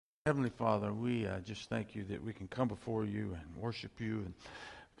Heavenly Father, we just thank you that we can come before you and worship you. And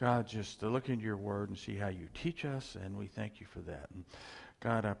God, just to look into your word and see how you teach us, and we thank you for that. And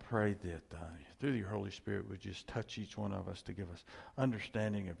God, I pray that through your Holy Spirit would just touch each one of us to give us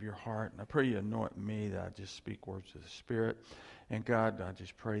understanding of your heart. And I pray you anoint me that I just speak words of the Spirit. And God, I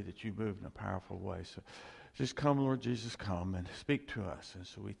just pray that you move in a powerful way. So just come, Lord Jesus, come and speak to us. And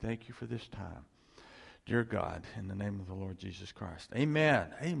so we thank you for this time. Dear God, in the name of the Lord Jesus Christ. Amen.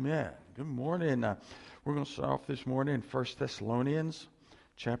 Amen. Good morning. We're going to start off this morning in 1 Thessalonians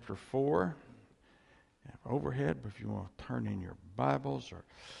chapter 4. Overhead, but if you want to turn in your Bibles or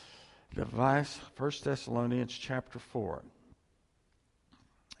device, 1 Thessalonians chapter 4.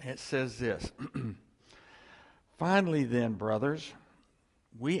 It says this. Finally then, brothers,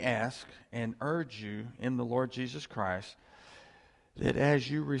 we ask and urge you in the Lord Jesus Christ that as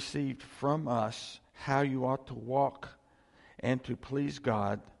you received from us how you ought to walk and to please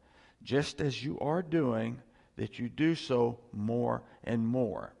God, just as you are doing, that you do so more and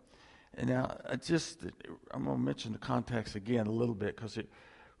more. And now, I'm going to mention the context again a little bit because it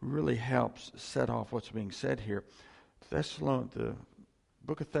really helps set off what's being said here. The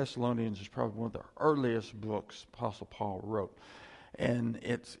book of Thessalonians is probably one of the earliest books Apostle Paul wrote. And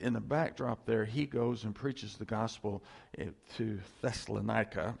it's in the backdrop there, he goes and preaches the gospel to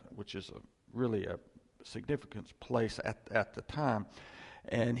Thessalonica, which is really a significant place at the time.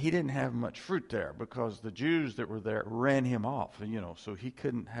 And he didn't have much fruit there because the Jews that were there ran him off, so he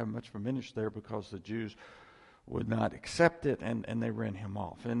couldn't have much of a ministry there because the Jews would not accept it, and they ran him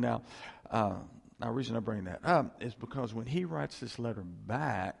off. And now the reason I bring that up is because when he writes this letter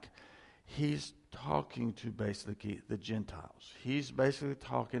back, he's talking to basically the Gentiles. He's basically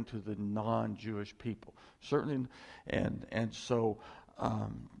talking to the non-Jewish people, certainly, and so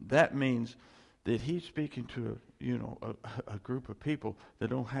that means that he's speaking to a group of people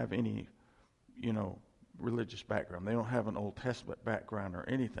that don't have any religious background. They don't have an Old Testament background or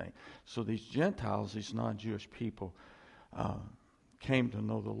anything. So these Gentiles, these non-Jewish people, came to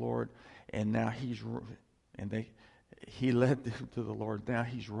know the Lord, and now he led them to the Lord. Now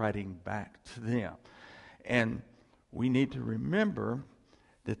he's writing back to them. And we need to remember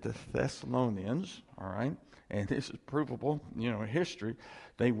that the Thessalonians, all right, and this is provable, in history,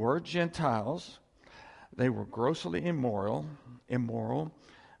 they were Gentiles. They were grossly immoral.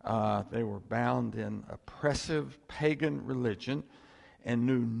 They were bound in oppressive pagan religion and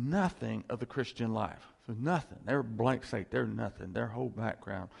knew nothing of the Christian life. So nothing. They were blank slate. They're nothing. Their whole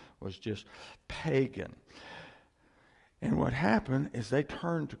background was just pagan. And what happened is they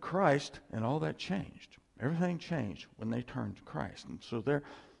turned to Christ, and all that changed. Everything changed when they turned to Christ. And so they're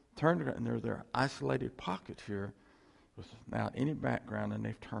their isolated pocket here without any background, and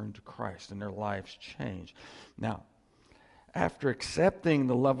they've turned to Christ, and their lives changed. Now, after accepting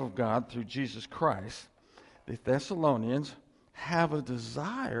the love of God through Jesus Christ, the Thessalonians have a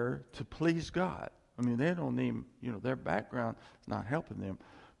desire to please God. I mean, they don't need, their background is not helping them.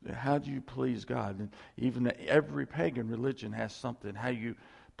 How do you please God? And even every pagan religion has something, how you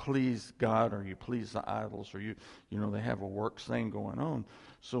please God, or you please the idols, or they have a works thing going on.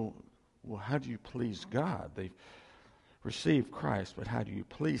 So, how do you please God? They've received Christ, but how do you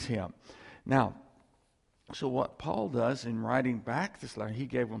please him? Now, so what Paul does in writing back this letter, he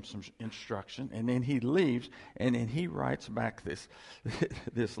gave them some instruction, and then he leaves, and then he writes back this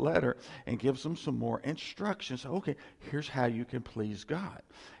this letter and gives them some more instructions. Okay, here's how you can please God.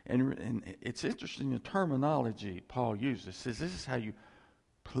 And it's interesting the terminology Paul uses. He says this is how you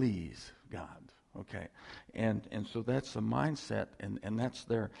please God. Okay, and so that's the mindset, and that's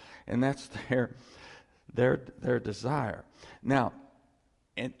their desire. Now,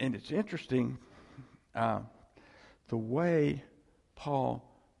 and it's interesting the way Paul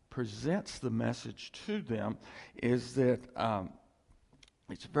presents the message to them is that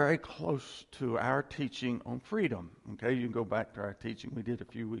it's very close to our teaching on freedom. Okay, you can go back to our teaching we did a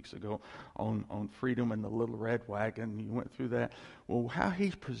few weeks ago on freedom and the little red wagon. You went through that. Well, how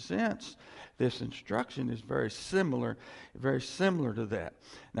he presents this instruction is very similar to that.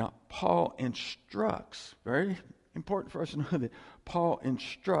 Now, Paul instructs. Very important for us to know that Paul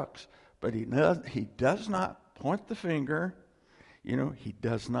instructs, but he does not point the finger. He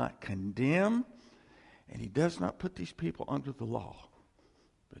does not condemn, and he does not put these people under the law.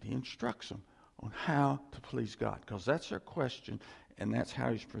 But he instructs them on how to please God, because that's their question, and that's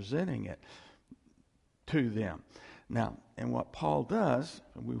how he's presenting it to them. Now, and what Paul does,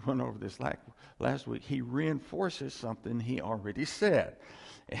 and we went over this last week, he reinforces something he already said.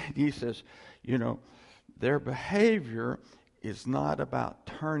 And he says, their behavior is not about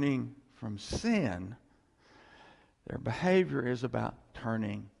turning from sin. Their behavior is about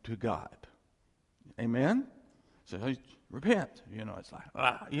turning to God. Amen? So repent. It's like,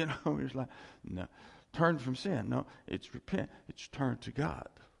 it's like, no. Turn from sin. No, it's repent. It's turn to God.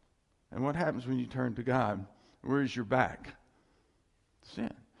 And what happens when you turn to God? Where's your back?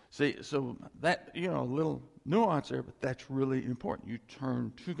 Sin. See, so that, a little nuance there, but that's really important. You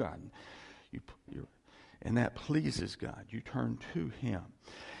turn to God. And that pleases God. You turn to Him.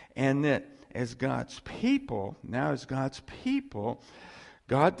 And that as God's people,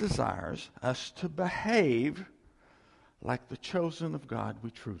 God desires us to behave like the chosen of God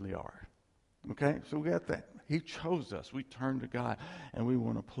we truly are. Okay? So we got that. He chose us. We turn to God and we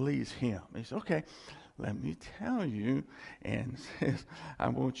want to please Him. He says, okay, let me tell you, and says, I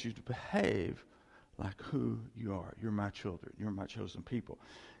want you to behave like who you are. You're my children. You're my chosen people.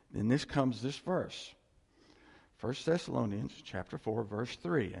 Then this verse. 1 Thessalonians chapter 4, verse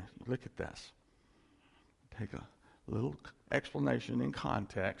 3. Look at this. Take a little explanation in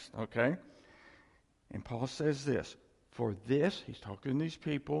context, okay? And Paul says this. For this, he's talking to these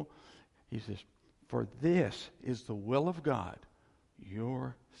people, he says, for this is the will of God,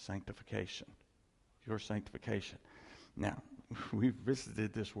 your sanctification. Your sanctification. Now, we've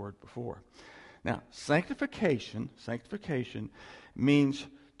visited this word before. Now, sanctification means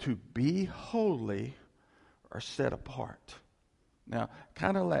to be holy or set apart. Now,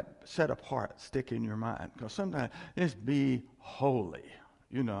 kind of let set apart stick in your mind, because sometimes it's be holy.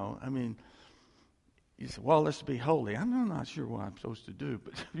 You say, well, let's be holy. I'm not sure what I'm supposed to do,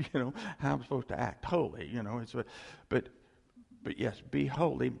 but how I'm supposed to act holy. But yes, be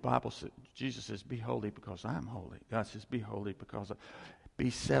holy. Bible says, Jesus says, be holy because I'm holy. God says, be holy because be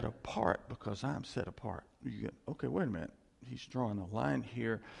set apart because I'm set apart. You get, okay, wait a minute. He's drawing a line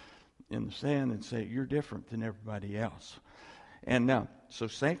here in the sand and say, you're different than everybody else. And now, so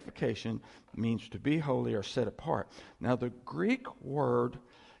sanctification means to be holy or set apart. Now, the Greek word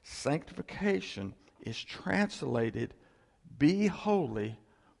sanctification is translated be holy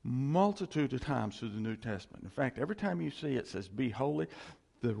multitude of times through the New Testament. In fact, every time you see it says be holy,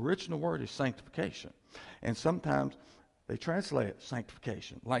 the original word is sanctification. And sometimes they translate it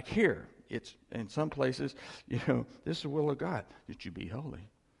sanctification. Like here, it's in some places, this is the will of God, that you be holy.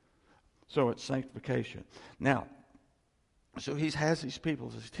 So it's sanctification. Now, so he has these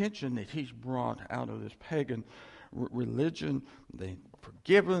people's attention that he's brought out of this pagan religion. They're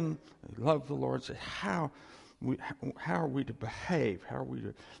forgiven. They love the Lord. Say, how are we to behave? How are we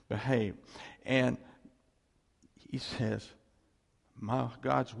to behave? And he says,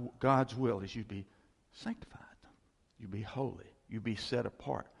 God's will is you be sanctified. You be holy. You be set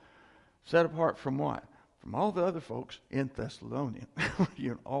apart. Set apart from what? From all the other folks in Thessalonica.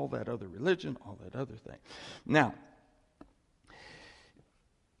 All that other religion, all that other thing. Now,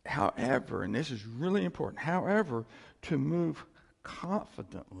 however, and this is really important, however, to move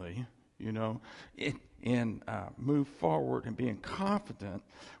confidently, and move forward and being confident,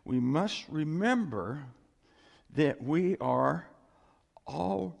 we must remember that we are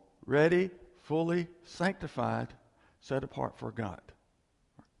already fully sanctified, set apart for God.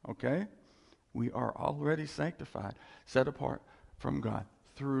 Okay? We are already sanctified, set apart from God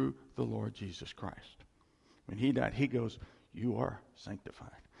through the Lord Jesus Christ. When he died, he goes, you are sanctified.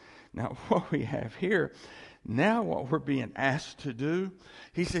 Now, what we have here, now what we're being asked to do,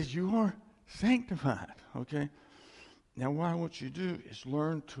 he says, you are sanctified, okay? Now, what I want you to do is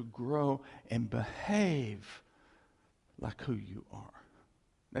learn to grow and behave like who you are.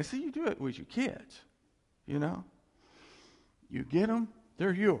 Now, see, you do it with your kids, You get them,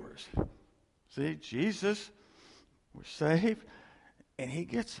 they're yours. See, Jesus, we're saved, and he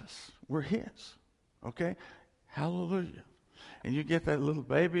gets us. We're his, okay? Hallelujah. And you get that little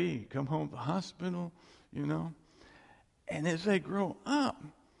baby, you come home from the hospital, and as they grow up,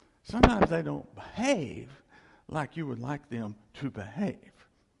 sometimes they don't behave like you would like them to behave.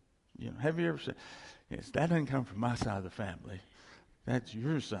 Have you ever said, yes, that doesn't come from my side of the family. That's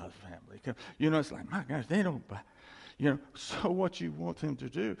your side of the family. It's like, my gosh, they don't so what you want them to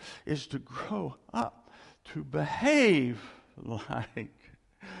do is to grow up to behave like,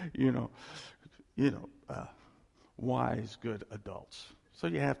 wise, good adults. So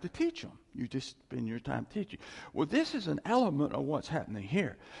you have to teach them. You just spend your time teaching. Well, this is an element of what's happening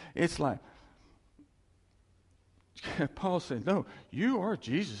here. It's like, Paul said, no, you are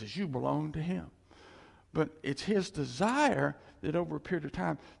Jesus. You belong to him. But it's his desire that over a period of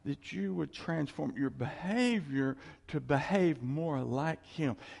time that you would transform your behavior to behave more like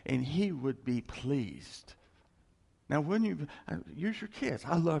him. And he would be pleased. Now, when you use your kids,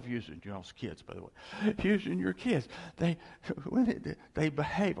 I love using y'all's kids, by the way. Using your kids, when they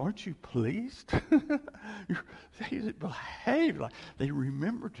behave. Aren't you pleased? They behave like they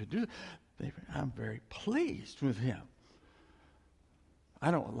remember to do. I'm very pleased with him.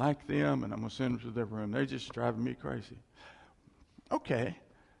 I don't like them, and I'm going to send them to their room. They're just driving me crazy. Okay,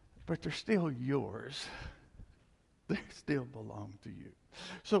 but they're still yours. They still belong to you.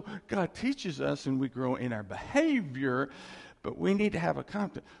 So God teaches us and we grow in our behavior, but we need to have a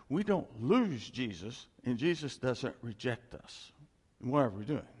confidence. We don't lose Jesus, and Jesus doesn't reject us. Whatever we're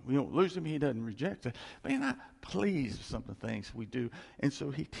doing, we don't lose him. He doesn't reject us. But he's not pleased with some of the things we do, and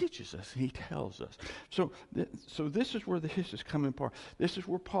so he teaches us. He tells us. So this is where this is coming apart. This is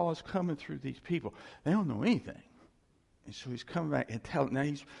where Paul is coming through these people. They don't know anything, and so he's coming back and telling. Now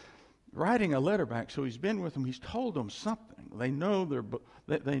he's writing a letter back, so he's been with them. He's told them something. They know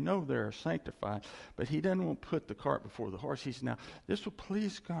they're sanctified, but he doesn't want to put the cart before the horse. He says, now, this will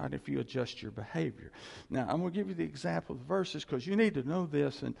please God if you adjust your behavior. Now, I'm going to give you the example of the verses because you need to know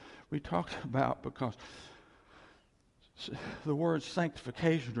this, and we talked about because the word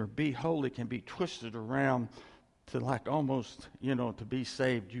sanctification or be holy can be twisted around to like almost, to be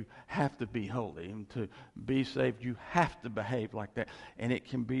saved, you have to be holy. And to be saved, you have to behave like that. And it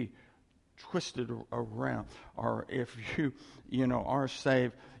can be twisted around. Or if you are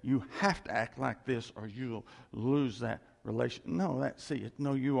saved, you have to act like this or you'll lose that relation. No,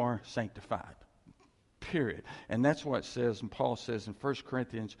 no, you are sanctified. Period. And that's what it says, and Paul says in 1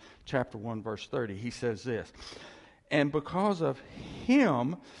 Corinthians chapter 1, verse 30. He says this, and because of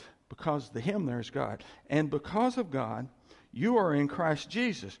him, because the him there is God, and because of God, you are in Christ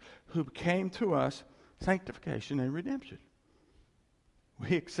Jesus, who came to us sanctification and redemption.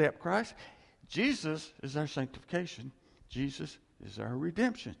 We accept Christ. Jesus is our sanctification. Jesus is our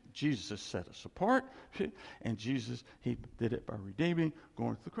redemption. Jesus set us apart, and Jesus, he did it by redeeming,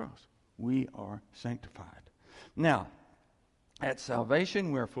 going to the cross. We are sanctified. Now, at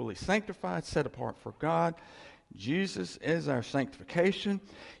salvation, we are fully sanctified, set apart for God. Jesus is our sanctification,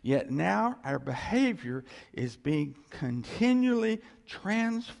 yet now our behavior is being continually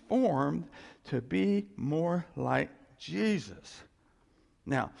transformed to be more like Jesus.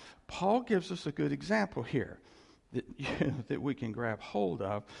 Now, Paul gives us a good example here that we can grab hold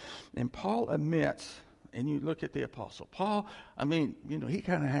of. And Paul admits, and you look at the Apostle Paul, he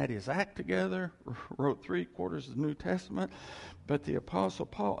kind of had his act together, wrote 3/4 of the New Testament, but the Apostle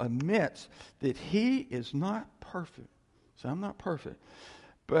Paul admits that he is not perfect. So I'm not perfect.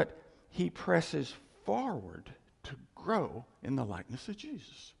 But he presses forward to grow in the likeness of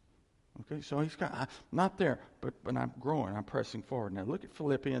Jesus. Okay, so I'm not there, but I'm growing, I'm pressing forward. Now look at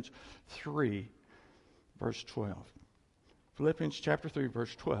Philippians 3, verse 12. Philippians chapter 3,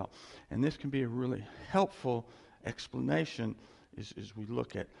 verse 12. And this can be a really helpful explanation as we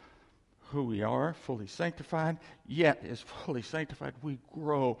look at who we are, fully sanctified, yet as fully sanctified, we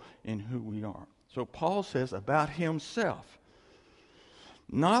grow in who we are. So Paul says about himself,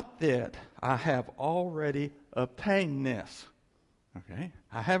 not that I have already obtained this. Okay,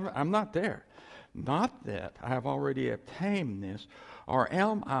 I'm not there. Not that I have already obtained this, or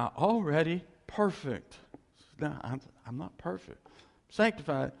am I already perfect? No, I'm not perfect.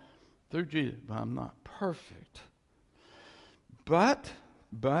 Sanctified through Jesus, but I'm not perfect. But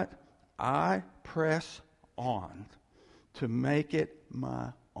I press on to make it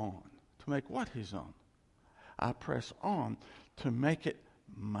my own. To make what his own? I press on to make it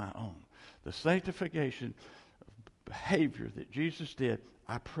my own. The sanctification behavior that Jesus did,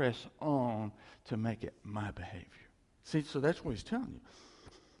 I press on to make it my behavior. See, so that's what he's telling you.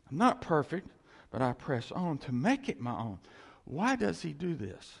 I'm not perfect, but I press on to make it my own. Why does he do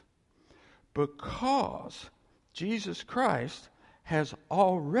this? Because Jesus Christ has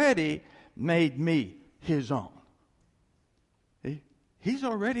already made me his own. He's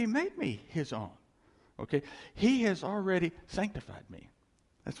already made me his own. Okay? He has already sanctified me.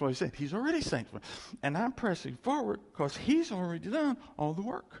 That's what he said. He's already sanctified. And I'm pressing forward because he's already done all the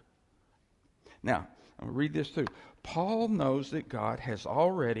work. Now, I'm going to read this through. Paul knows that God has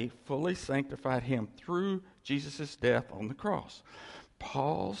already fully sanctified him through Jesus' death on the cross.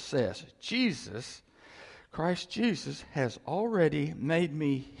 Paul says, Christ Jesus has already made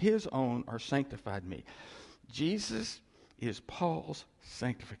me his own or sanctified me. Jesus is Paul's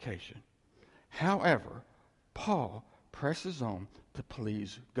sanctification. However, Paul presses on to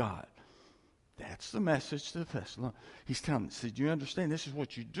please God. That's the message to the Thessalonians. He's telling them, did you understand? This is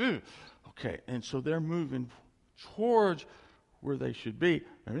what you do. Okay, and so they're moving towards where they should be.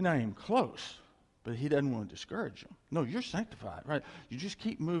 They're not even close. but he doesn't want to discourage them. No, you're sanctified, right? You just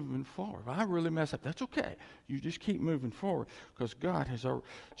keep moving forward. If I really mess up, that's okay. You just keep moving forward because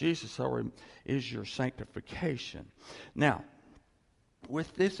Jesus already is your sanctification. Now,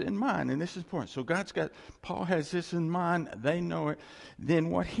 with this in mind, and this is important. So Paul has this in mind. They know it. Then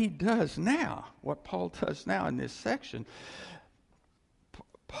what Paul does now in this section,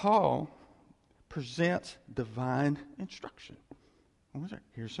 Paul presents divine instruction.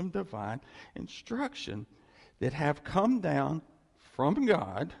 Here's some divine instruction that have come down from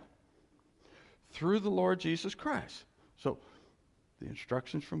God through the Lord Jesus Christ. So the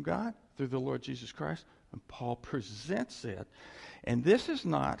instructions from God through the Lord Jesus Christ, and Paul presents it. And this is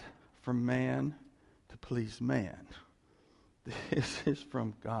not from man to please man. This is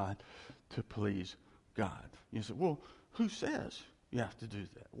from God to please God. You say, well, who says you have to do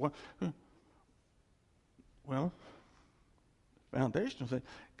that? Well, foundational thing,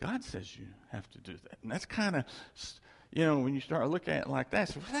 God says you have to do that. And that's kind of, when you start looking at it like that,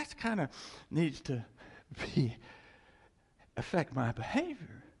 so that's kind of needs to affect my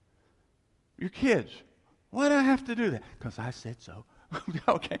behavior. Your kids, why do I have to do that? Because I said so.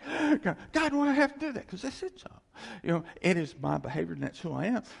 Okay. God, why do I have to do that? Because I said so. It is my behavior, and that's who I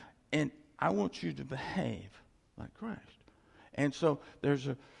am. And I want you to behave like Christ. And so there's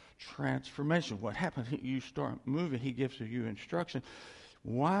a transformation. What happens? You start moving. He gives you instruction.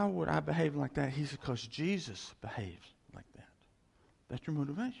 Why would I behave like that? He said, because Jesus behaves like that. That's your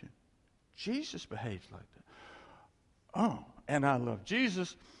motivation. Jesus behaves like that. Oh, and I love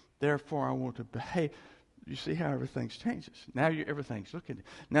Jesus, therefore I want to behave. You see how everything's changes. Now everything's looking.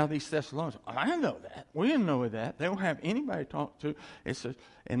 Now these Thessalonians, I know that. We didn't know that. They don't have anybody to talk to.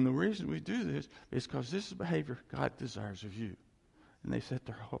 And the reason we do this is because this is behavior God desires of you. And they set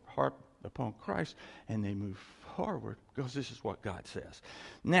their heart upon Christ, and they move forward because this is what God says.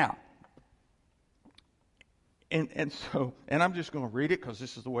 Now, and I'm just going to read it because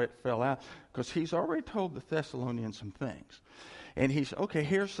this is the way it fell out, because he's already told the Thessalonians some things. And he's, okay,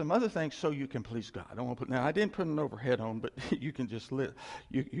 here's some other things so you can please God. I didn't put an overhead on, but you can just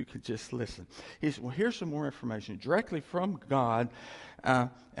you can just listen. He said, well, here's some more information directly from God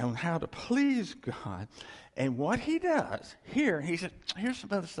on how to please God. And what he does here, he said, here's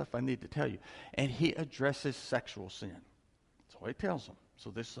some other stuff I need to tell you. And he addresses sexual sin. That's what he tells them. So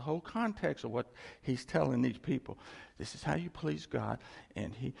this is the whole context of what he's telling these people. This is how you please God.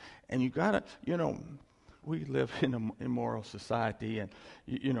 And you got to, we live in an immoral society, and,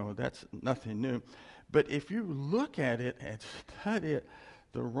 that's nothing new. But if you look at it and study it,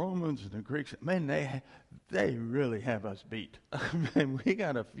 the Romans and the Greeks, man, they really have us beat. We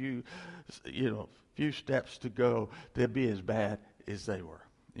got a few steps to go to be as bad as they were.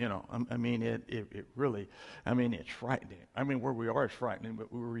 It really, it's frightening. Where we are is frightening,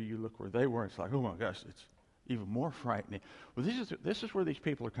 but where you look where they were, it's like, oh my gosh, it's even more frightening. Well, this is where these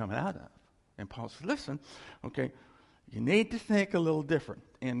people are coming out of. And Paul says, listen, okay, you need to think a little different.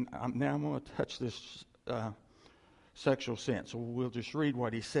 And now I'm going to touch this sexual sin. So we'll just read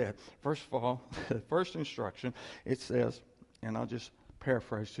what he said. First of all, the first instruction, it says, and I'll just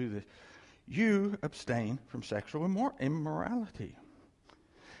paraphrase through this, you abstain from sexual immorality,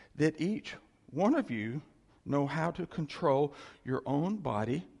 that each one of you know how to control your own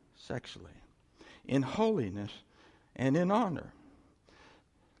body sexually, in holiness and in honor,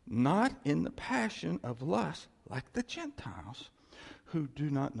 not in the passion of lust like the Gentiles who do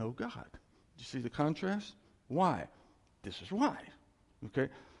not know God. Do you see the contrast? Why? This is why. Okay?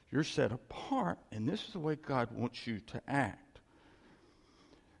 You're set apart, and this is the way God wants you to act.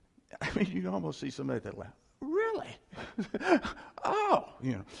 You can almost see somebody that laugh. Really? Oh,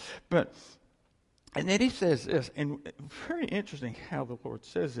 But, and then he says this, and very interesting how the Lord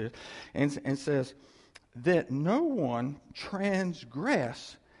says this, and says that no one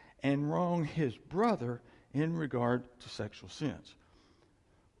transgress and wrong his brother in regard to sexual sins.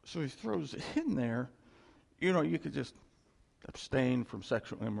 So he throws in there, you could just abstain from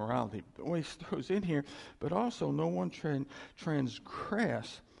sexual immorality. But what he throws in here, but also no one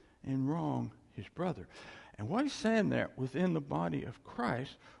transgress and wrong his brother. And what he's saying there, within the body of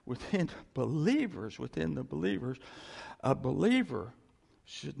Christ, within the believers, a believer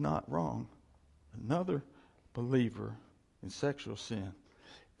should not wrong another believer in sexual sin.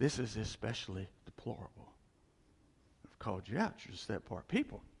 This is especially deplorable. I've called you out. You're set apart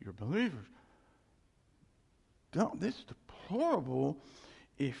people. You're believers. This is deplorable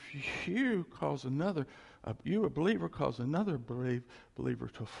if you cause a believer, cause another believer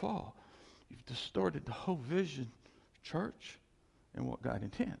to fall. You've distorted the whole vision of church and what God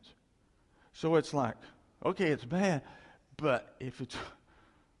intends. So it's like, okay, it's bad, but if it's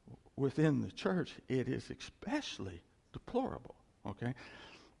within the church, it is especially deplorable, okay?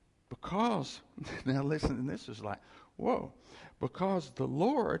 Because, now listen, and this is like, whoa, because the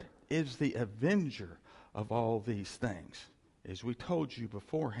Lord is the avenger of all these things, as we told you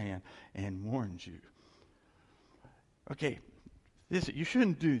beforehand and warned you. Okay, you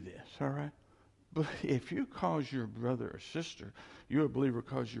shouldn't do this, all right? But if you cause your brother or sister, you're a believer,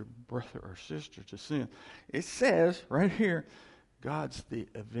 cause your brother or sister to sin, it says right here, God's the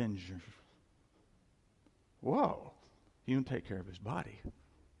avenger. Whoa, he don't take care of his body.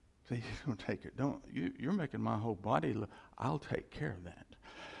 See, he's going to take it. You're making my whole body look. I'll take care of that.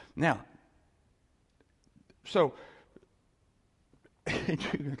 Now, so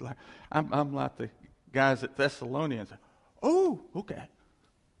I'm like the guys at Thessalonians. Oh, okay.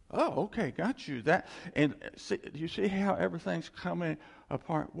 Oh, okay, got you. That, and you see how everything's coming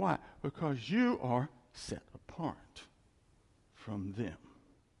apart? Why? Because you are set apart from them.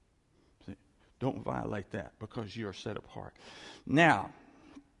 See, don't violate that, because you are set apart. Now,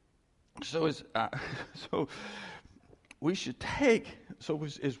 so we should take,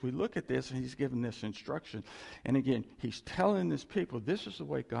 as we look at this, and he's given this instruction, and again, he's telling this people, this is the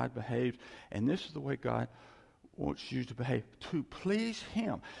way God behaves, and this is the way God wants you to behave, to please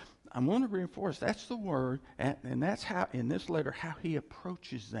him. I'm going to reinforce, that's the word, and that's how, in this letter, how he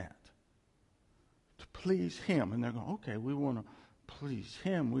approaches that. To please him. And they're going, okay, we want to please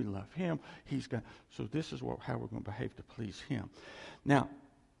him, we love him, so this is how we're going to behave to please him. Now,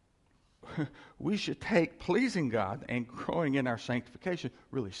 we should take pleasing God and growing in our sanctification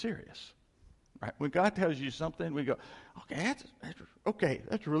really serious. Right? When God tells you something, we go, okay,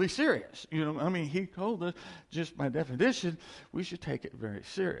 that's really serious. He told us, just by definition, we should take it very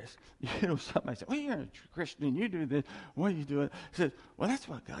serious. Somebody said, well, you're a Christian, you do this, what are you doing? He says, well, that's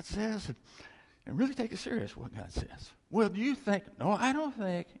what God says, and really take it serious, what God says. Well, do you think, no, I don't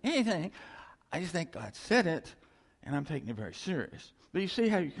think anything. I just think God said it, and I'm taking it very serious. But you see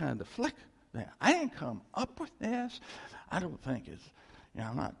how you kind of deflect that. I didn't come up with this. I don't think it's,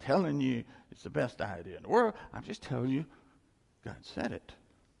 I'm not telling you it's the best idea in the world. I'm just telling you God said it.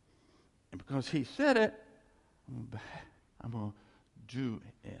 And because he said it, I'm going to do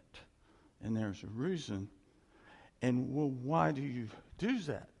it. And there's a reason. And, well, why do you do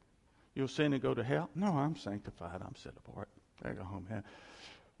that? You'll sin and go to hell? No, I'm sanctified. I'm set apart. I go home.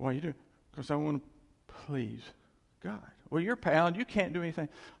 Why you do? Because I want to please God. Well, you're bound. You can't do anything.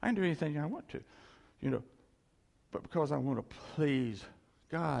 I can do anything I want to, But because I want to please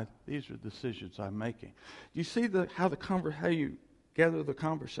God, these are decisions I'm making. You see how you gather the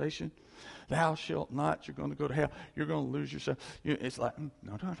conversation? Thou shalt not. You're going to go to hell. You're going to lose yourself. It's like,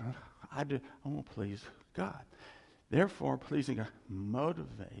 no. I want to please God. Therefore, pleasing God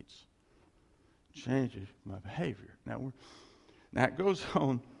motivates, changes my behavior. Now it goes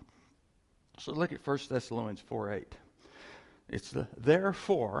on. So look at 1 Thessalonians 4:8. It's the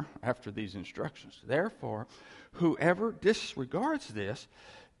therefore, after these instructions. Therefore, whoever disregards this,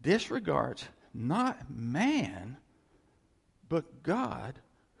 disregards not man, but God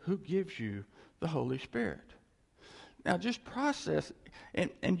who gives you the Holy Spirit. Now just process,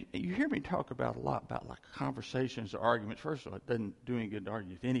 and you hear me talk a lot about like conversations or arguments. First of all, it doesn't do any good to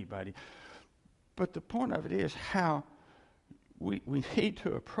argue with anybody. But the point of it is how we need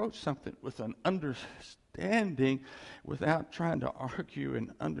to approach something with an understanding without trying to argue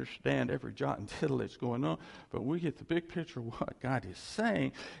and understand every jot and tittle that's going on. But we get the big picture of what God is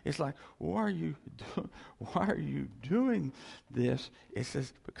saying. It's like, why are you doing this? It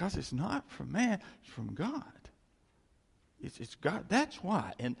says, because it's not from man, it's from God. It's God. That's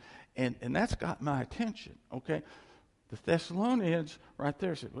why. And that's got my attention. Okay? The Thessalonians right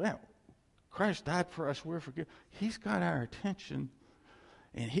there said, well, Christ died for us, we're forgiven. He's got our attention.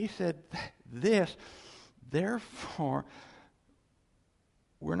 And he said this, therefore,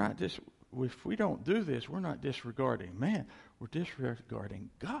 if we don't do this, we're not disregarding man, we're disregarding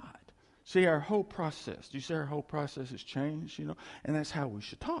God. See, our whole process, do you see our whole process has changed, And that's how we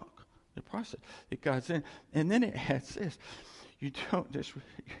should talk, the process that God's in. And then it adds this, he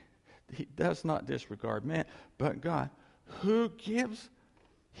does not disregard man, but God, who gives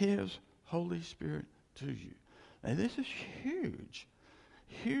his Holy Spirit to you. Now this is huge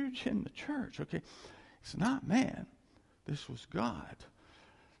in the church, okay? It's not man. This was God.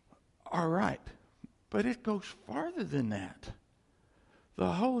 All right. But it goes farther than that.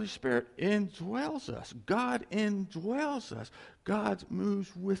 The Holy Spirit indwells us. God indwells us. God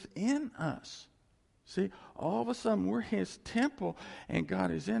moves within us. See, all of a sudden we're his temple and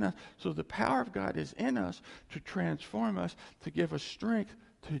God is in us. So the power of God is in us to transform us, to give us strength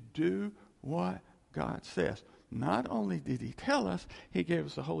to do what God says. not only did he tell us, he gave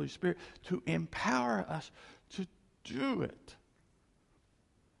us the Holy Spirit to empower us to do it.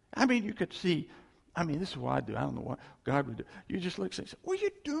 I mean, you could see, this is what I do. I don't know what God would do. You just look and say, what are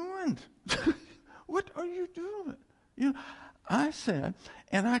you doing? What are you doing? I said,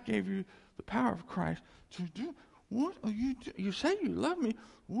 and I gave you the power of Christ to do. What are you doing? You say you love me.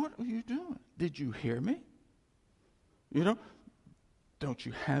 What are you doing? Did you hear me? Don't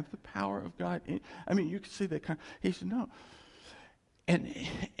you have the power of God? You can see that kind of, he said, no.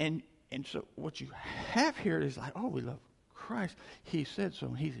 And so what you have here is like, oh, we love Christ. He said so,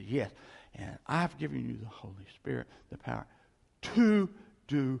 and he said, yes. And I've given you the Holy Spirit, the power to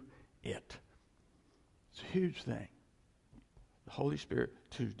do it. It's a huge thing. The Holy Spirit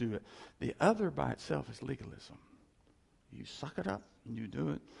to do it. The other by itself is legalism. You suck it up and you do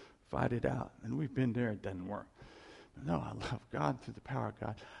it, fight it out. And we've been there, it doesn't work. But no, I love God through the power of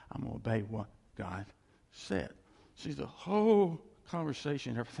God. I'm going to obey what God said. See, the whole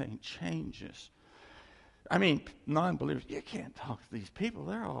conversation, everything changes. Non-believers, you can't talk to these people.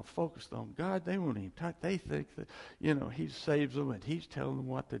 They're all focused on God. They won't even talk. They think that, he saves them and he's telling them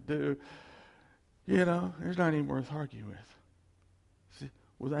what to do. There's not even worth arguing with. See,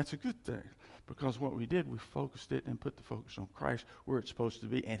 well, that's a good thing. Because what we did, we focused it and put the focus on Christ where it's supposed to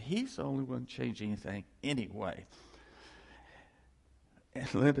be. And he's the only one changing anything anyway.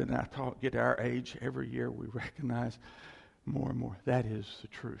 And Linda and I get our age. Every year we recognize more and more. That is the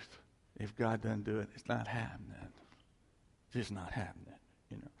truth. If God doesn't do it, it's not happening. It's just not happening.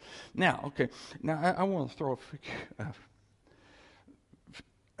 Now, okay. Now, I want to throw a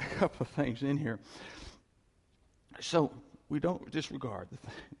couple of things in here. So, we don't disregard the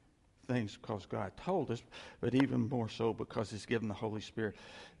things because God told us, but even more so because he's given the Holy Spirit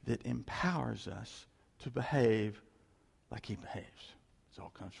that empowers us to behave like he behaves. It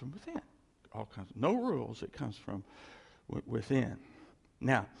all comes from within. No rules. It comes from within.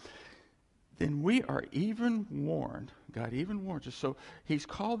 Now, then we are even warned. God even warns us. So he's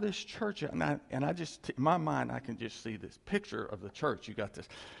called this church, and I just, in my mind, I can just see this picture of the church. You got this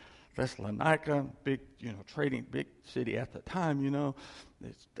Thessalonica, big, trading, big city at the time,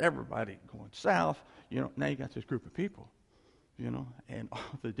 it's everybody going south, now you got this group of people, and all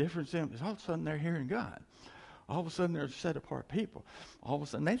the difference in is all of a sudden they're hearing God. All of a sudden they're set apart people. All of a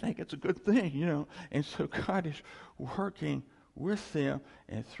sudden they think it's a good thing, and so God is working with them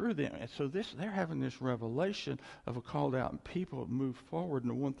and through them. And so they're having this revelation of a called out people move forward,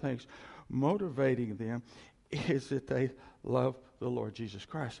 and the one thing's motivating them is that they love the Lord Jesus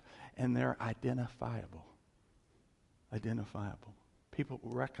Christ, and they're identifiable. People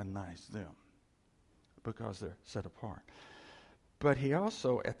recognize them because they're set apart. But he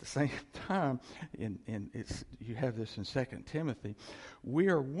also, at the same time, you have this in 2 Timothy, we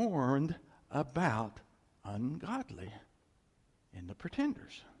are warned about ungodly and the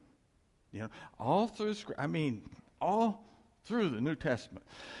pretenders. All through the New Testament.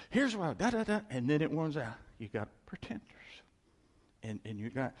 Here's why, and then it warns out. You got pretenders. And you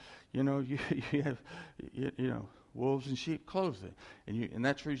got, you have, wolves in sheep clothing. And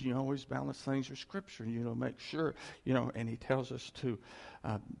that's the reason you always balance things with Scripture. Make sure, and he tells us to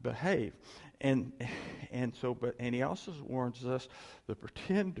behave. And he also warns us the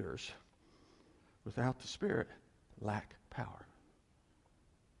pretenders without the Spirit lack power.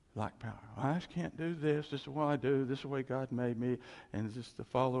 I just can't do this. This is what I do. This is the way God made me. And it's just to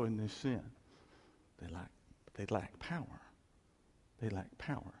follow in this sin. They lack power.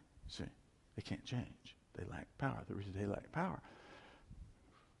 See, they can't change. They lack power. The reason they lack power,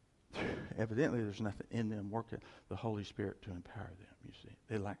 evidently there's nothing in them working the Holy Spirit to empower them, you see.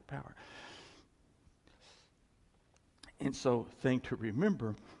 They lack power. And so, thing to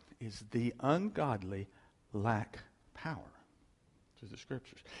remember is the ungodly lack power to the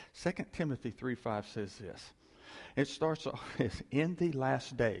Scriptures. 2 Timothy 3:5 says this. It starts off as, in the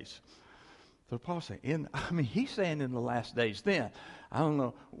last days. So Paul saying, he's saying in the last days then. I don't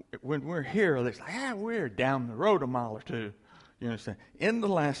know, when we're here, it's like, we're down the road a mile or two. You understand? In the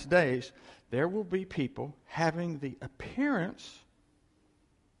last days, there will be people having the appearance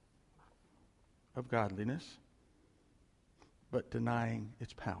of godliness, but denying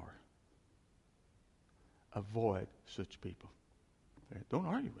its power. Avoid such people. Don't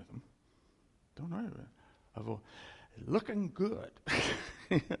argue with them. Avoid. Looking good.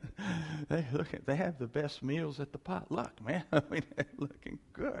 They have the best meals at the potluck, man. They're looking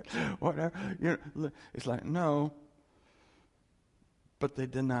good. Whatever. It's like, no. But they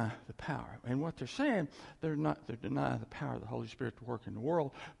deny the power. And what they're saying, they're denying the power of the Holy Spirit to work in the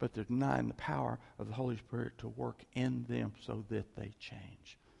world, but they're denying the power of the Holy Spirit to work in them so that they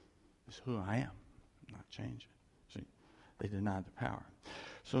change. It's who I am. I'm not changing. They denied the power.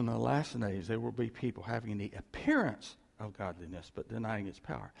 So in the last days, there will be people having the appearance of godliness, but denying its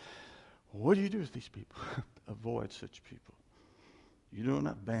power. What do you do with these people? Avoid such people. You don't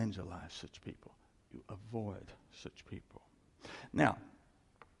evangelize such people. You avoid such people. Now,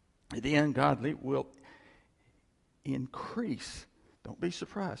 the ungodly will increase. Don't be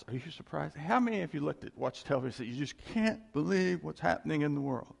surprised. Are you surprised? How many of you watched television and you just can't believe what's happening in the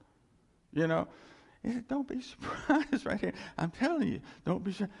world? You know? Don't be surprised right here. I'm telling you, don't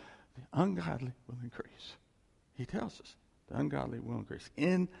be surprised. The ungodly will increase. He tells us the ungodly will increase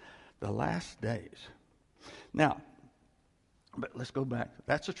in the last days. Now, but let's go back.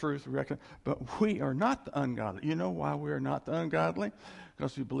 That's the truth, we reckon. But we are not the ungodly. You know why we are not the ungodly?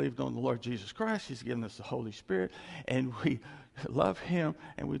 Because we believed on the Lord Jesus Christ. He's given us the Holy Spirit, and we love Him,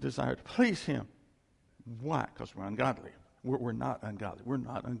 and we desire to please Him. Why? Because we're ungodly. We're not ungodly. We're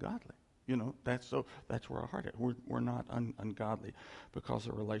not ungodly. You know, that's where our heart is. We're not ungodly because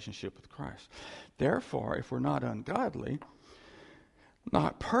of a relationship with Christ. Therefore, if we're not ungodly,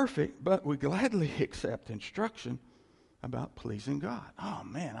 not perfect, but we gladly accept instruction about pleasing God. Oh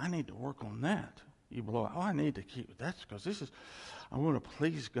man, I need to work on that. You blow out. Oh, I need to keep that's because I want to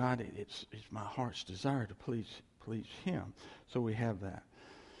please God. It's my heart's desire to please Him. So we have that.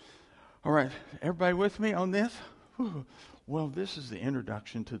 All right, everybody with me on this? Whew. Well, this is the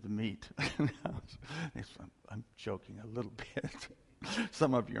introduction to the meat. I'm joking a little bit.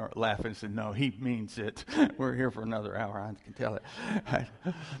 Some of you are laughing and saying, no, he means it. We're here for another hour. I can tell it.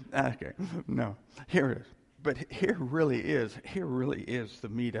 Okay. No. Here it is. But here really is the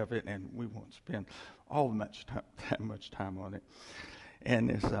meat of it, and we won't spend that much time on it.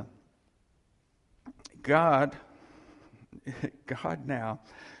 And it's God now,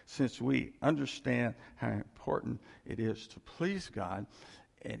 since we understand how important it is to please God,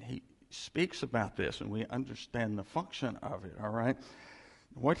 and He speaks about this, and we understand the function of it, all right?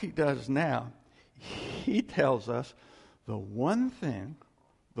 What He does now, He tells us the one thing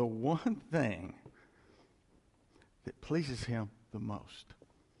that pleases Him the most.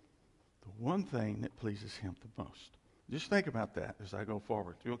 The one thing that pleases Him the most. Just think about that as I go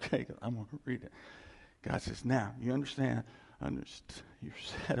forward. Okay, I'm going to read it. God says, now, you understand, you're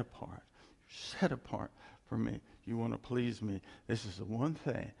set apart. You're set apart for me. You want to please me. This is the one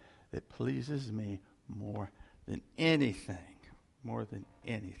thing that pleases me more than anything. More than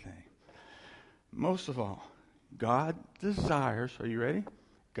anything. Most of all, God desires, are you ready?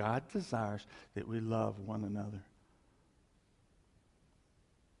 God desires that we love one another.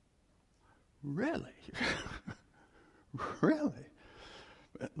 Really? Really?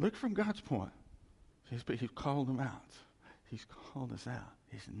 Look from God's point. He's called them out. He's called us out.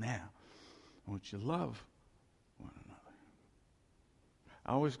 He said, now, I want you to love one another.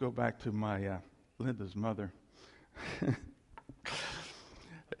 I always go back to my Linda's mother.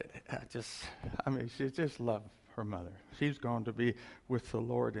 She just loved her mother. She's gone to be with the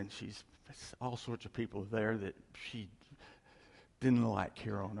Lord, and she's all sorts of people there that she didn't like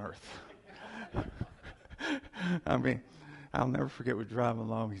here on earth. I'll never forget we drive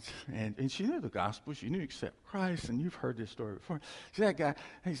along, and she knew the gospel. She knew accept Christ, and you've heard this story before. See that guy?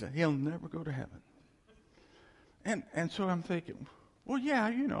 He said, he'll never go to heaven. And so I'm thinking, well, yeah,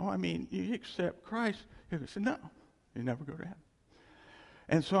 you accept Christ. He said, no, you never go to heaven.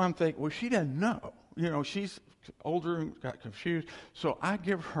 And so I'm thinking, well, she doesn't know. She's older and got confused. So I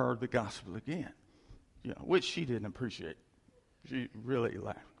give her the gospel again, which she didn't appreciate. She really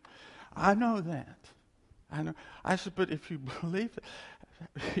laughed. I know that. I know. I said, but if you believe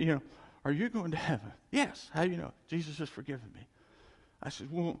it, are you going to heaven? Yes. How do you know? Jesus has forgiven me. I said,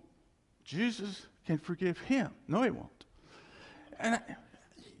 well, Jesus can forgive him. No, he won't. And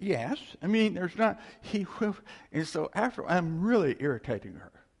yes. There's not, he will. And so after, I'm really irritating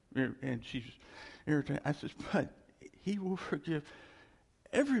her. And she's irritated. I said, but he will forgive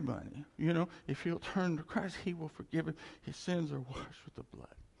everybody. If he'll turn to Christ, he will forgive him. His sins are washed with the blood.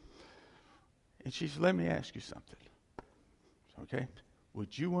 And she said, let me ask you something. Okay?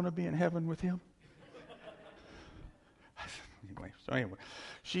 Would you want to be in heaven with him? Anyway,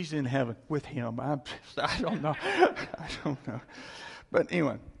 she's in heaven with him. I don't know. I don't know. But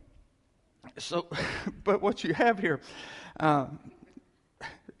anyway, but what you have here, I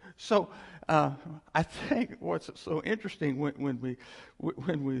think what's so interesting when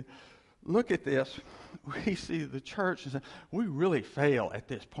we look at this, we see the church and say, we really fail at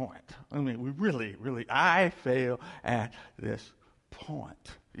this point. I fail at this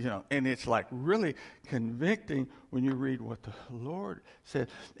point. And it's like really convicting when you read what the Lord said.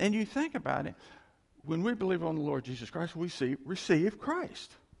 And you think about it, when we believe on the Lord Jesus Christ, we receive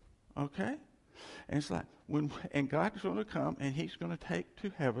Christ. Okay? And it's like, and God's going to come and he's going to take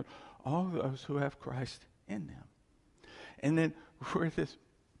to heaven all those who have Christ in them. And then we're this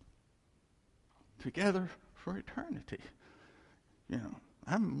together for eternity. You know,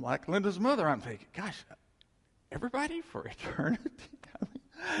 I'm like Linda's mother. I'm thinking, gosh, everybody for eternity?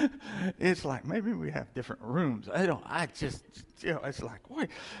 It's like maybe we have different rooms. It's like, boy.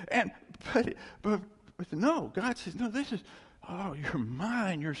 But no, God says, no, this is, you're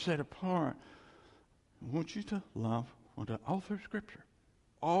mine. You're set apart. I want you to love all through Scripture.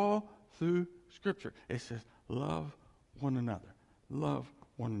 All through Scripture. It says, love one another. Love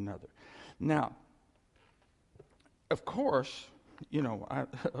one another. Now, of course, we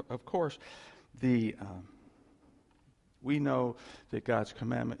know that God's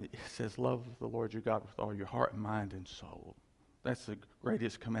commandment says, love the Lord your God with all your heart, mind, and soul. That's the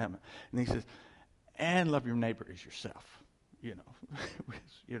greatest commandment. And he says, and love your neighbor as yourself.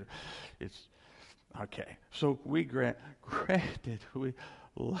 It's okay. So we granted we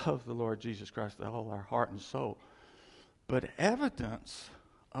love the Lord Jesus Christ with all our heart and soul. But evidence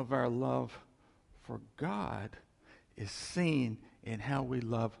of our love for God is seen in how we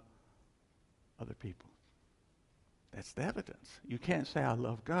love other people. That's the evidence. You can't say I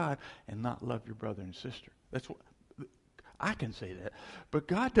love God and not love your brother and sister. That's what I can say that, but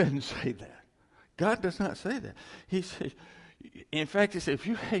God doesn't say that. God does not say that. He says, in fact, he says, if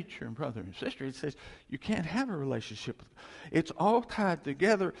you hate your brother and sister, he says you can't have a relationship with them. It's all tied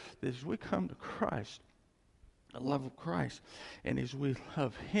together as we come to Christ, the love of Christ, and as we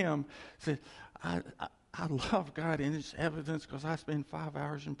love Him. Says, I love God, and it's evidence because I spend 5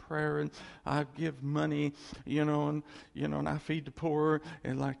 hours in prayer, and I give money, and I feed the poor,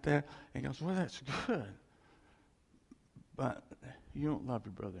 and like that. And he goes, well, that's good, but you don't love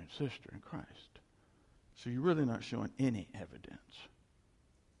your brother and sister in Christ, so you're really not showing any evidence.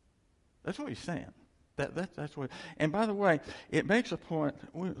 That's what he's saying. That's what. And by the way, it makes a point.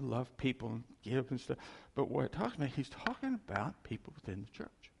 We love people and give and stuff, but what it talks about, he's talking about people within the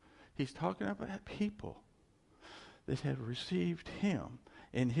church. He's talking about people that have received him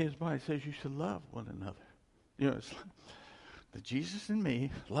in his body. It says you should love one another. It's like the Jesus in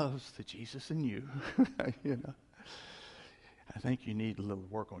me loves the Jesus in you. I think you need a little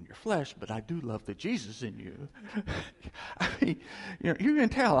work on your flesh, but I do love the Jesus in you. I mean, you can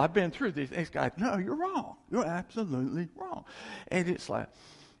tell I've been through these guys. No, you're wrong. You're absolutely wrong. And it's like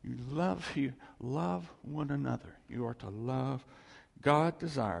you love one another. You are to love. God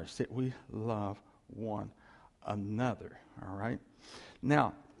desires that we love one another. All right.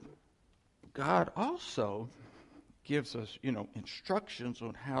 Now, God also gives us, instructions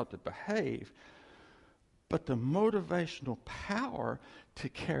on how to behave. But the motivational power to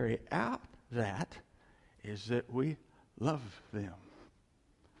carry out that is that we love them.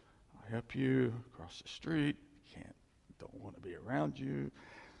 I'll help you across the street. Don't want to be around you,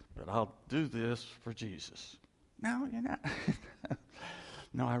 but I'll do this for Jesus. No, you're not.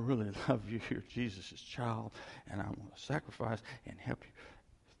 No, I really love you. You're Jesus' child, and I want to sacrifice and help you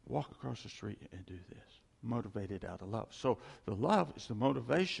walk across the street and do this. Motivated out of love. So the love is the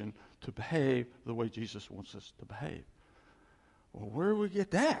motivation to behave the way Jesus wants us to behave. Well, where do we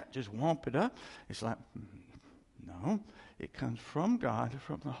get that? Just womp it up? It's like, no. It comes from God,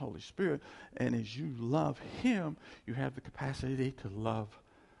 from the Holy Spirit. And as you love Him, you have the capacity to love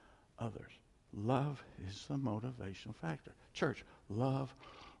others. Love is the motivational factor. Church, love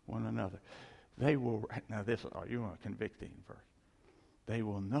one another. Now this, you want a convicting verse. They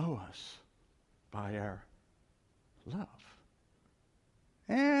will know us by our love.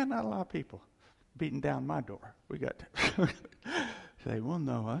 And not a lot of people beating down my door. We got to. They will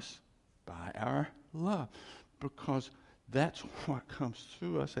know us by our love, because that's what comes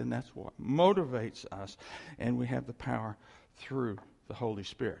through us, and that's what motivates us, and we have the power through the Holy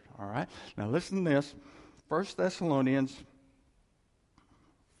Spirit. All right? Now listen to this. 1 Thessalonians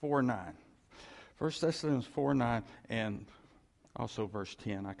 4:9. 1 Thessalonians 4:9 and also verse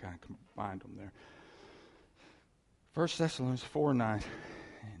 10. I kind of combined them there. 1 Thessalonians 4:9.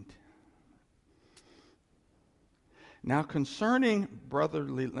 Now concerning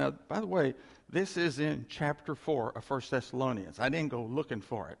brotherly... Now, by the way, this is in chapter 4 of 1 Thessalonians. I didn't go looking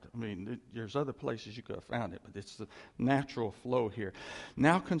for it. I mean, there's other places you could have found it, but it's the natural flow here.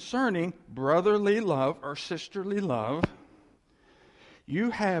 Now concerning brotherly love or sisterly love,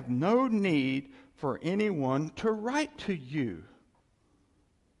 you have no need for anyone to write to you.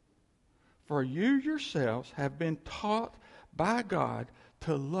 For you yourselves have been taught by God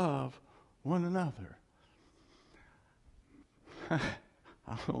to love one another.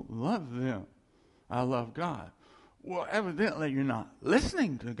 I don't love them. I love God. Well, evidently you're not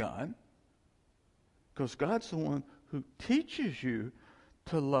listening to God. Because God's the one who teaches you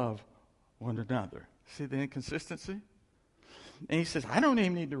to love one another. See the inconsistency? And he says, I don't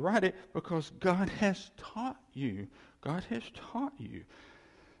even need to write it because God has taught you. God has taught you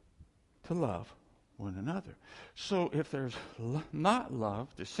to love one another. So if there's not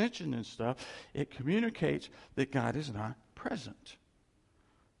love, dissension and stuff, it communicates that God is not present.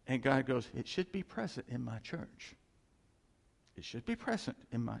 And God goes, it should be present in my church. It should be present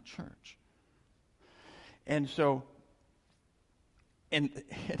in my church. And so, and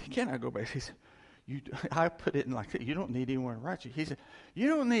again, I go back, he said, I put it in like that, you don't need anyone to write you. He said, you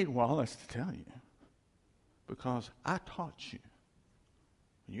don't need Wallace to tell you because I taught you.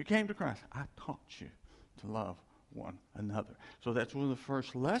 When you came to Christ, I taught you to love one another. So that's one of the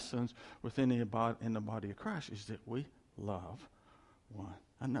first lessons within in the body of Christ is that we love one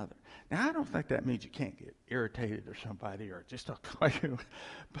another. Now, I don't think that means you can't get irritated or somebody or just talk like you.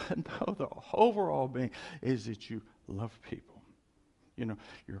 But no, the overall being is that you love people. You know,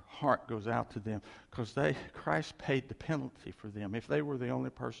 your heart goes out to them because Christ paid the penalty for them. If they were the only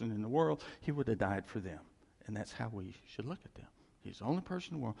person in the world, he would have died for them. And that's how we should look at them. He's the only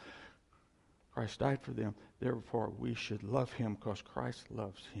person in the world. Christ died for them. Therefore, we should love him because Christ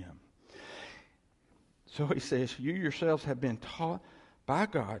loves him. So he says, you yourselves have been taught by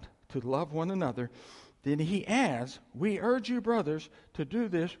God to love one another. Then he adds, we urge you, brothers, to do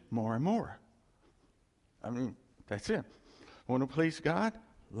this more and more. I mean, that's it. Want to please God?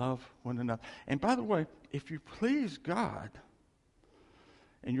 Love one another. And by the way, if you please God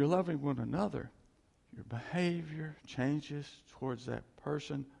and you're loving one another, your behavior changes towards that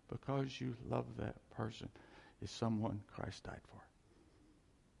person because you love that person is someone Christ died for.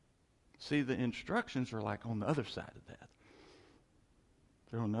 See, the instructions are like on the other side of that.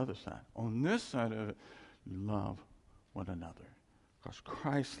 They're on the other side. On this side of it, you love one another because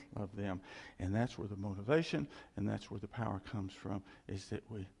Christ loved them. And that's where the motivation and that's where the power comes from, is that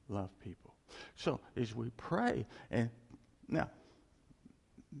we love people. So as we pray, and now,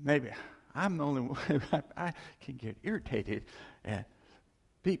 maybe I'm the only one, I can get irritated at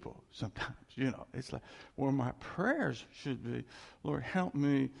people sometimes. You know, it's like, well, my prayers should be, Lord, help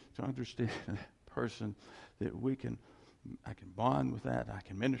me to understand that person, that I can bond with that, I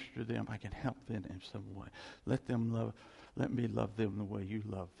can minister to them, I can help them in some way. Let me love them the way you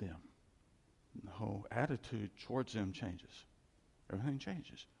love them. And the whole attitude towards them changes. Everything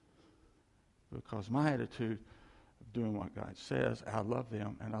changes. Because my attitude of doing what God says, I love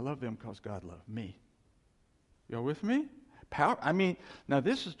them, and I love them because God loved me. Y'all with me? Power. I mean, now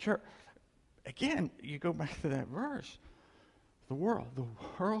this is church. Again, you go back to that verse. The world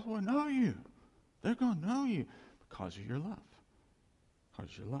will know you. They're going to know you because of your love.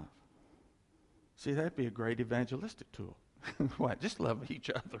 Because of your love. See, that'd be a great evangelistic tool. What? Just love each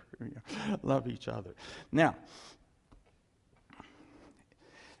other. Love each other. Now,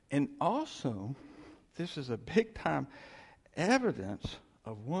 and also, this is a big time evidence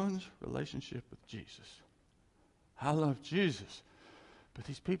of one's relationship with Jesus. I love Jesus, but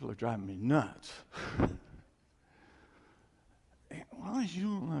these people are driving me nuts. Why is you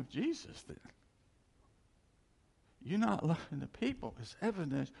don't love Jesus then? You're not loving the people. It's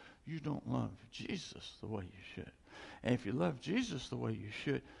evidence you don't love Jesus the way you should. And if you love Jesus the way you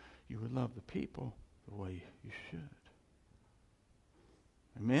should, you would love the people the way you should.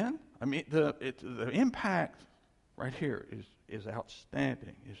 Amen? I mean, the impact right here is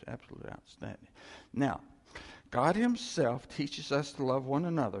outstanding. Is absolutely outstanding. Now, God himself teaches us to love one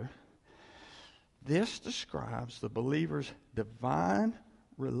another. This describes the believer's divine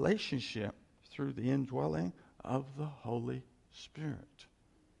relationship through the indwelling of the Holy Spirit.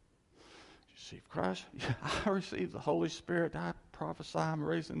 You receive Christ? Yeah, I receive the Holy Spirit. I prophesy I'm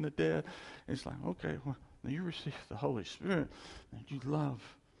raising the dead. It's like, okay, well, now you receive the Holy Spirit and you love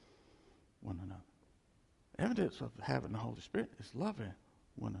one another. Evidence of having the Holy Spirit is loving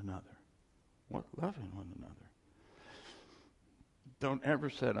one another. What? Loving one another. Don't ever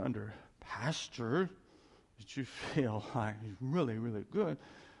sit under pastor that you feel like he's really, really good,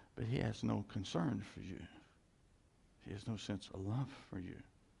 but he has no concern for you. He has no sense of love for you.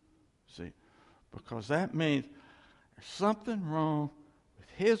 See, because that means there's something wrong with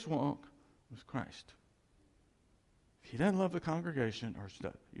his walk with Christ. If he doesn't love the congregation or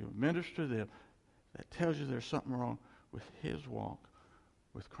stuff, you minister to them, that tells you there's something wrong with his walk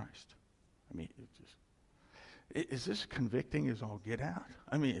with Christ. I mean, is this convicting as all get out?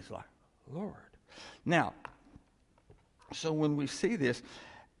 I mean, it's like, Lord. Now, so when we see this,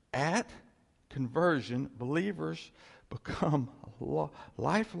 at conversion, believers become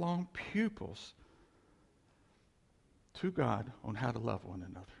lifelong pupils to God on how to love one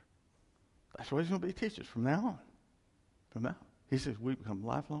another. That's what he's going to be teaching us from now on. From now. He says we become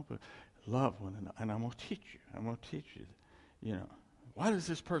lifelong, but love one another. And I'm going to teach you. I'm going to teach you, why does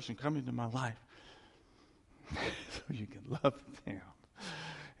this person come into my life? So you can love them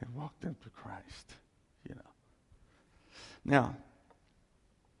and walk them to Christ, Now,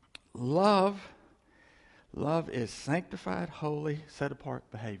 love is sanctified, holy, set-apart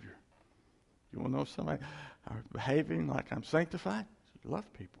behavior. You want to know if somebody are behaving like I'm sanctified? You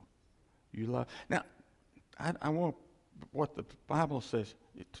love people. You love. Now, I want what the Bible says.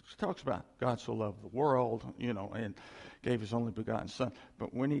 It talks about God so loved the world, and gave his only begotten Son.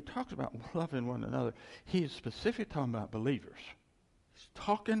 But when he talks about loving one another, he is specifically talking about believers. He's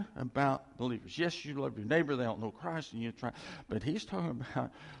talking about believers. Yes, you love your neighbor. They don't know Christ, and you try. But he's talking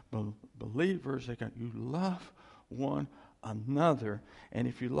about believers. You love one another. And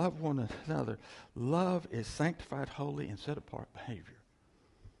if you love one another, love is sanctified, holy, and set-apart behavior.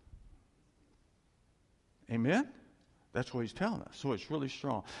 Amen? That's what he's telling us. So it's really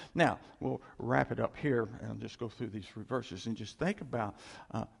strong. Now, we'll wrap it up here and just go through these three verses and just think about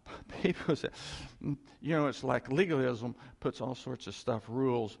people say, it's like legalism puts all sorts of stuff,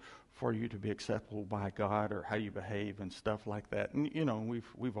 rules for you to be acceptable by God or how you behave and stuff like that. And,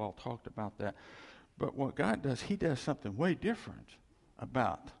 we've all talked about that. But what God does, he does something way different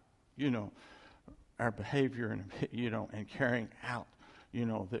about, our behavior and, and carrying out,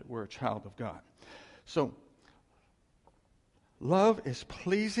 that we're a child of God. So, love is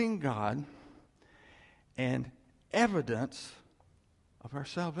pleasing God and evidence of our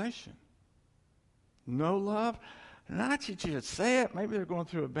salvation. No love, not you just say it, maybe they're going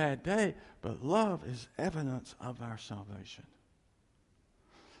through a bad day, but love is evidence of our salvation.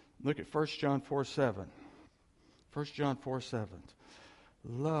 Look at 1 John 4:7. 1 John 4:7.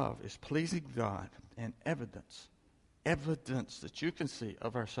 Love is pleasing God and evidence that you can see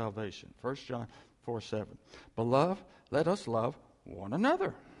of our salvation. 1 John 4:7. Beloved, let us love one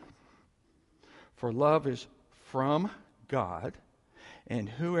another. For love is from God, and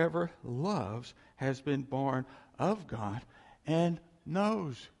whoever loves has been born of God and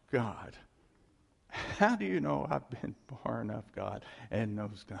knows God. How do you know I've been born of God and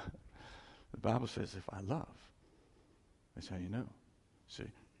knows God? The Bible says if I love, that's how you know.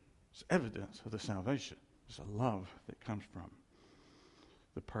 See, it's evidence of the salvation. It's a love that comes from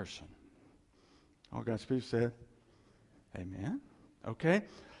the person. All God's people said, amen. Okay?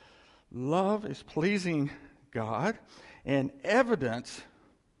 Love is pleasing God and evidence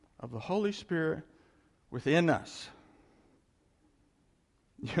of the Holy Spirit within us.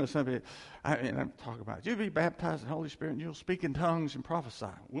 Somebody, I'm talking about, you'll be baptized in the Holy Spirit and you'll speak in tongues and prophesy.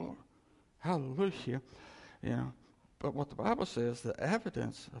 Well, hallelujah. But what the Bible says, the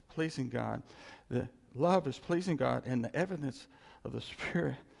evidence of pleasing God, the love is pleasing God, and the evidence of the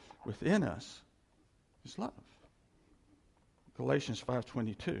Spirit within us is love. Galatians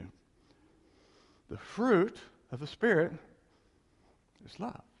 5:22. The fruit of the Spirit is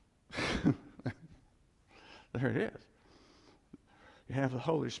love. There it is. You have the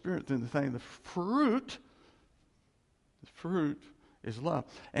Holy Spirit, then the fruit is love.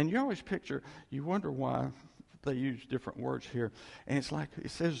 And you always you wonder why they use different words here. And it's like,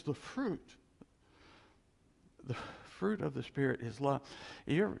 it says the fruit of the Spirit is love.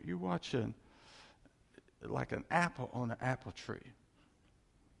 You watch like an apple on an apple tree.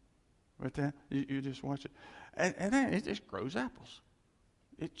 Right there? You just watch it. And then it just grows apples.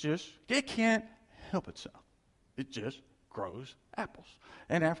 It can't help itself. It just grows apples.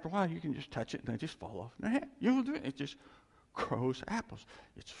 And after a while, you can just touch it and they just fall off in your hand. You'll do it. It just grows apples.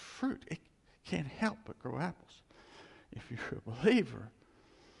 It's fruit. It can't help but grow apples. If you're a believer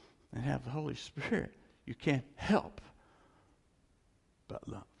and have the Holy Spirit, you can't help but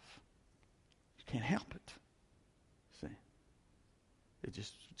love. You can't help it. See?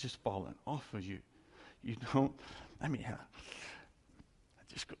 It's just falling off of you. You don't, I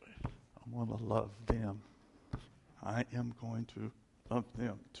want to love them. I am going to love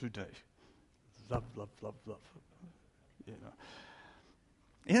them today. Love, love, love, love. It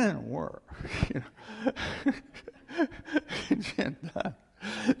didn't work.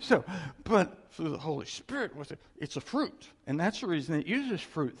 So, but through the Holy Spirit, it's a fruit. And that's the reason it uses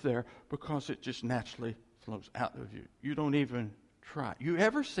fruit there, because it just naturally flows out of you. You don't even try. You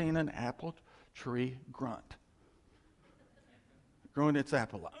ever seen an apple tree grunt? Growing its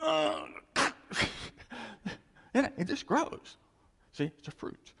apple. And it just grows. See, it's a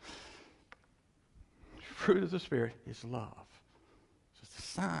fruit. Fruit of the Spirit is love. So it's a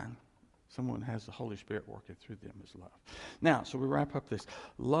sign someone has the Holy Spirit working through them is love. Now, so we wrap up this.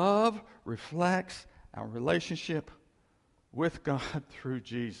 Love reflects our relationship with God through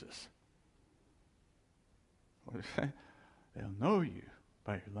Jesus. What does it say? They'll know you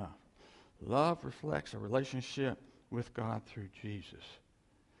by your love. Love reflects a relationship with God through Jesus.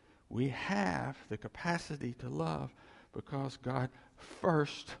 We have the capacity to love because God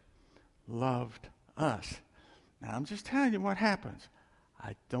first loved us. Now, I'm just telling you what happens.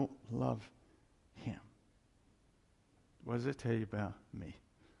 I don't love him. What does it tell you about me?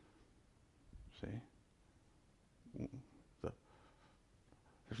 See?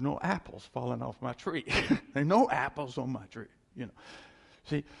 There's no apples falling off my tree. There are no apples on my tree.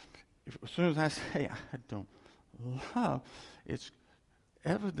 See, as soon as I say I don't love, it's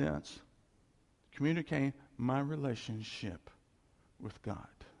evidence communicating my relationship with God.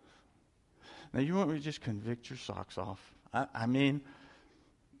 Now, you want me to just convict your socks off? I mean,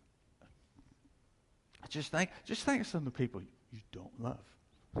 just think of some of the people you don't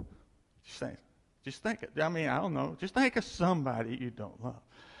love. Just think. I mean, I don't know. Just think of somebody you don't love.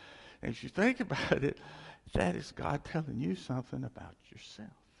 And if you think about it, that is God telling you something about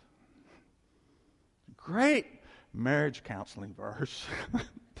yourself. Great marriage counseling verse.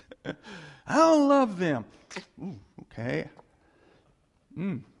 I don't love them. Ooh, okay.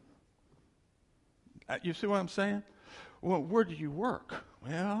 You see what I'm saying? Well, where do you work?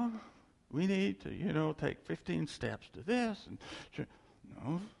 Well, we need to, take 15 steps to this. And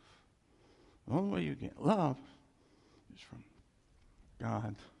no. The only way you get love is from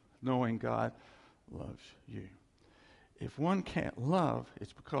God, knowing God loves you. If one can't love,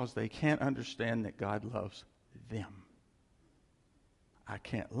 it's because they can't understand that God loves them. I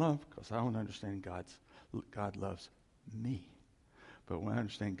can't love because I don't understand God loves me. But when I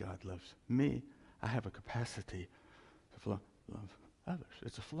understand God loves me, I have a capacity to love others.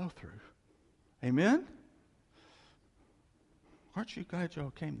 It's a flow through. Amen? Aren't you glad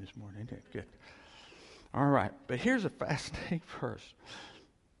y'all came this morning? Good. All right, but here's a fascinating verse.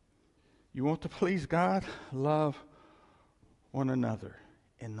 You want to please God? Love one another.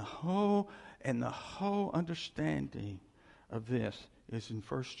 And the whole understanding of this is in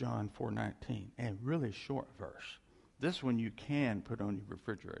 1 John 4:19, a really short verse. This one you can put on your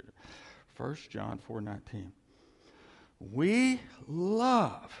refrigerator. 1 John 4:19. We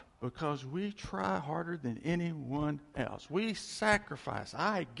love because we try harder than anyone else. We sacrifice.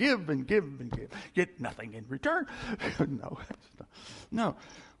 I give and give and give. Get nothing in return. No.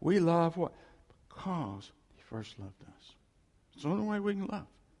 We love what? Because he first loved us. It's the only way we can love.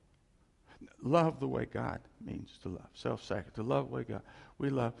 Love the way God means to love. Self-sacrifice. To love the way God.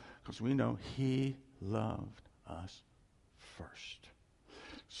 We love because we know he loved us first.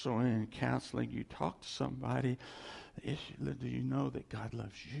 So in counseling, you talk to somebody. The issue, do you know that God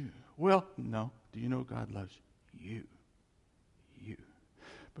loves you? Well, no. Do you know God loves you? You.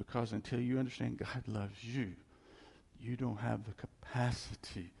 Because until you understand God loves you, you don't have the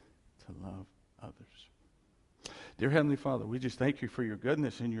capacity to love others. Dear Heavenly Father, we just thank you for your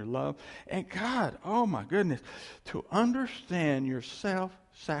goodness and your love. And God, oh my goodness, to understand your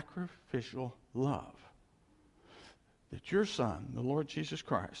self-sacrificial love. That your Son, the Lord Jesus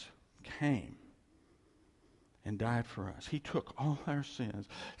Christ, came and died for us. He took all our sins.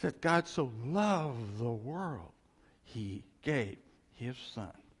 That God so loved the world, he gave his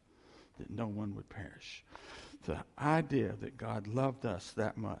Son that no one would perish. The idea that God loved us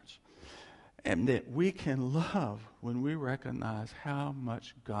that much and that we can love when we recognize how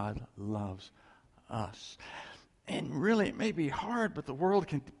much God loves us. And really, it may be hard, but the world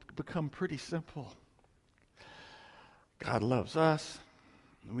can become pretty simple. God loves us.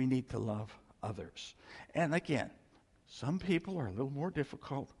 We need to love others. And again, some people are a little more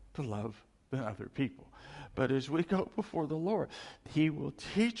difficult to love than other people. But as we go before the Lord, he will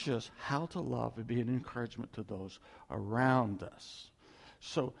teach us how to love and be an encouragement to those around us.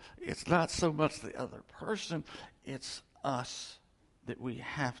 So it's not so much the other person, it's us that we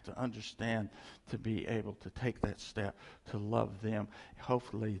have to understand to be able to take that step to love them.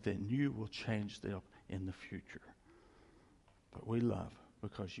 Hopefully then you will change them in the future. But we love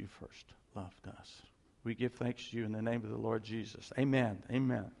because you first loved us. We give thanks to you in the name of the Lord Jesus. Amen.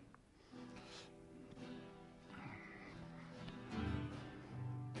 Amen.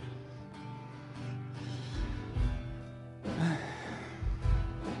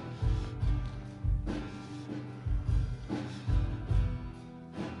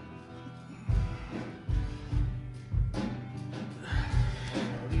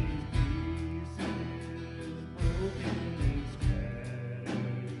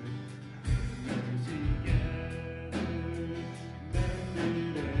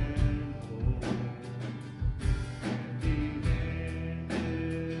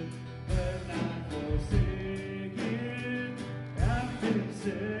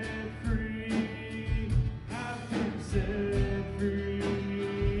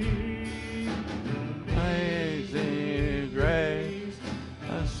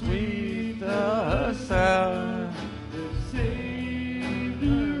 sweet the sound.